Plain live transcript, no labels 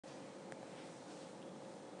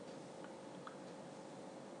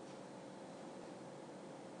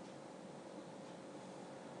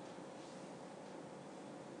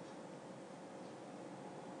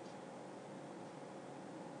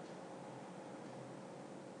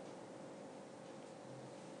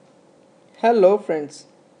Hello friends,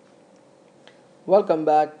 welcome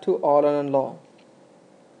back to allornonelaw.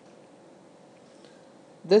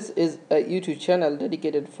 This is a YouTube channel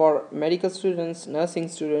dedicated for medical students, nursing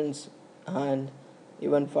students and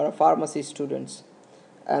even for pharmacy students.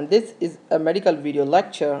 And this is a medical video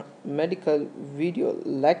lecture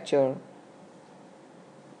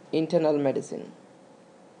internal medicine.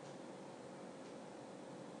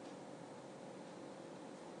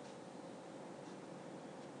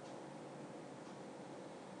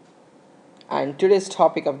 And today's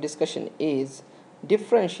topic of discussion is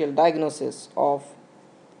differential diagnosis of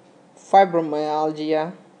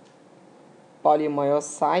fibromyalgia,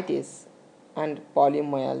 polymyositis, and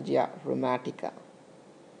polymyalgia rheumatica.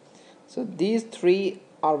 So these three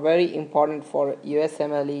are very important for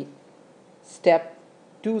USMLE step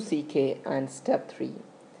 2CK and step 3.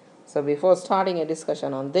 So before starting a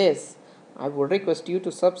discussion on this, I would request you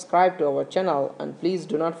to subscribe to our channel and please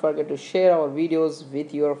do not forget to share our videos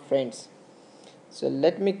with your friends. So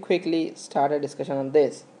let me quickly start a discussion on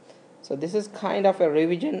this. So this is kind of a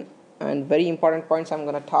revision and very important points I'm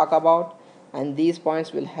going to talk about, and these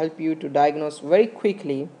points will help you to diagnose very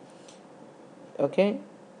quickly, okay,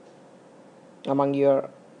 among your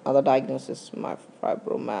other diagnoses, my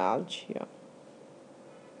fibromyalgia,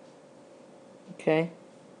 okay,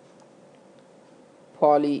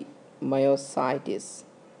 polymyositis.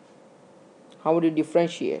 How would you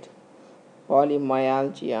differentiate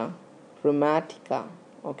polymyalgia rheumatica?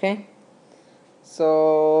 Okay,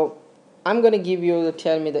 so I'm going to give you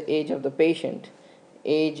tell me the age of the patient,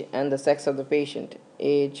 age and the sex of the patient.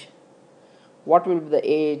 Age, what will be the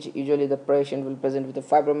age usually the patient will present with the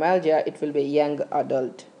fibromyalgia? It will be young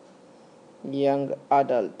adult,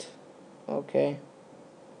 okay.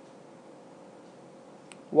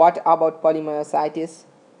 What about polymyositis?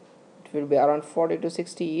 It will be around 40 to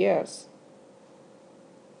 60 years.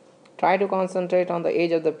 Try to concentrate on the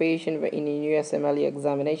age of the patient in USMLE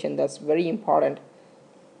examination. That's very important.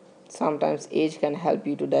 Sometimes age can help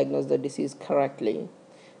you to diagnose the disease correctly,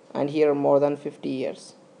 and here more than 50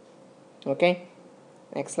 years. Okay,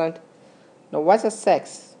 excellent. Now what's the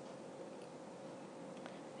sex?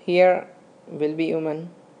 Here will be woman,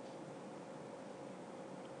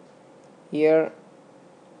 here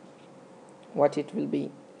what it will be,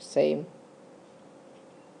 same,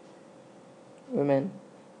 women,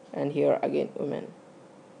 and here again women.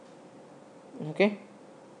 Okay,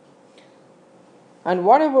 and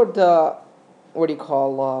what about the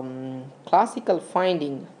classical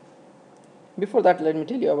finding? Before that, let me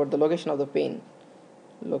tell you about the location of the pain.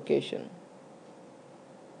 Location.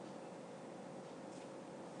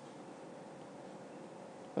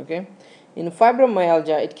 Okay, in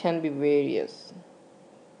fibromyalgia it can be various.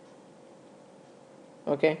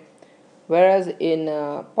 Okay, whereas in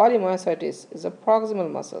polymyositis is the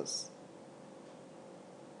proximal muscles.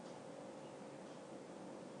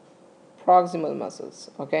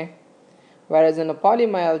 Okay, whereas in a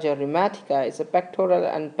polymyalgia rheumatica is a pectoral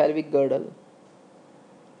and pelvic girdles,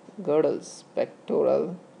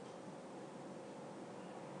 pectoral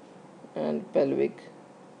and pelvic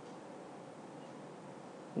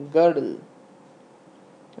girdle,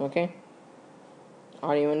 okay,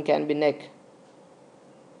 or even can be neck.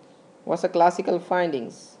 What's the classical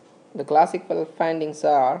findings? The classical findings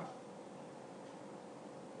are,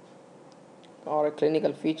 or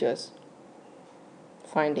clinical features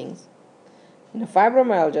findings. In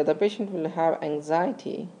fibromyalgia, the patient will have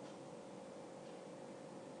anxiety,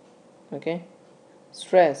 okay,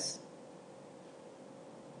 stress,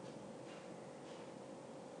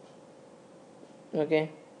 okay,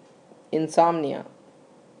 insomnia,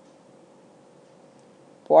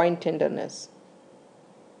 point tenderness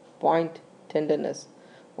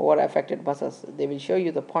over affected muscles. They will show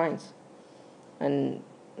you the points. And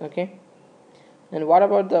okay, and what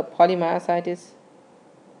about the polymyositis?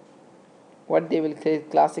 What they will say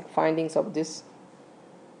classic findings of this?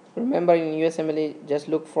 Remember, in USMLE just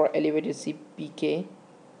look for elevated CPK,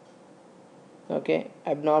 okay,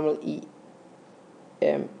 abnormal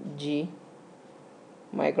EMG,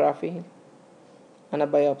 myography, and a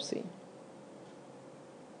biopsy.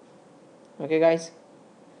 Okay guys,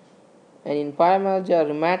 and in polymyalgia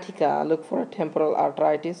rheumatica look for a temporal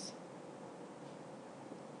arteritis,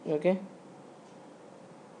 okay,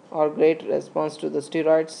 or great response to the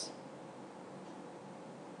steroids,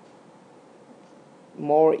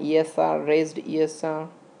 more ESR, raised ESR,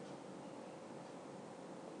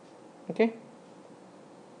 okay.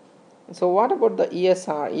 So what about the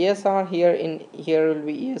ESR? ESR here will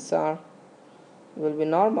be ESR will be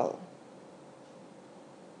normal,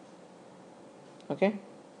 okay,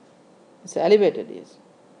 it's elevated,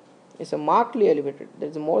 It's a markedly elevated.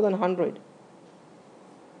 There's more than 100.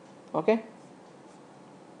 Okay,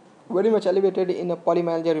 very much elevated in a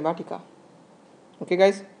polymyalgia rheumatica. Okay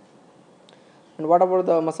guys, and what about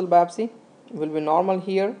the muscle biopsy? Will be normal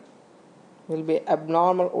here, will be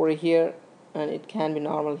abnormal over here, and it can be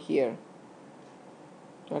normal here.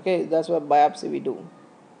 Okay, that's what biopsy we do.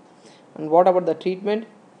 And what about the treatment?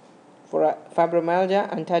 For fibromyalgia,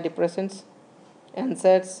 antidepressants,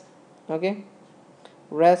 NSAIDs, okay,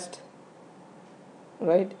 rest,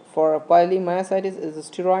 right? For polymyositis is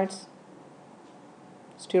steroids,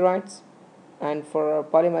 and for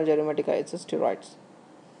polymyalgia rheumatica it's steroids.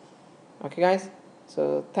 Okay guys,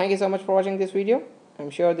 so thank you so much for watching this video. I'm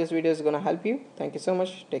sure this video is going to help you. Thank you so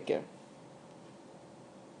much. Take care.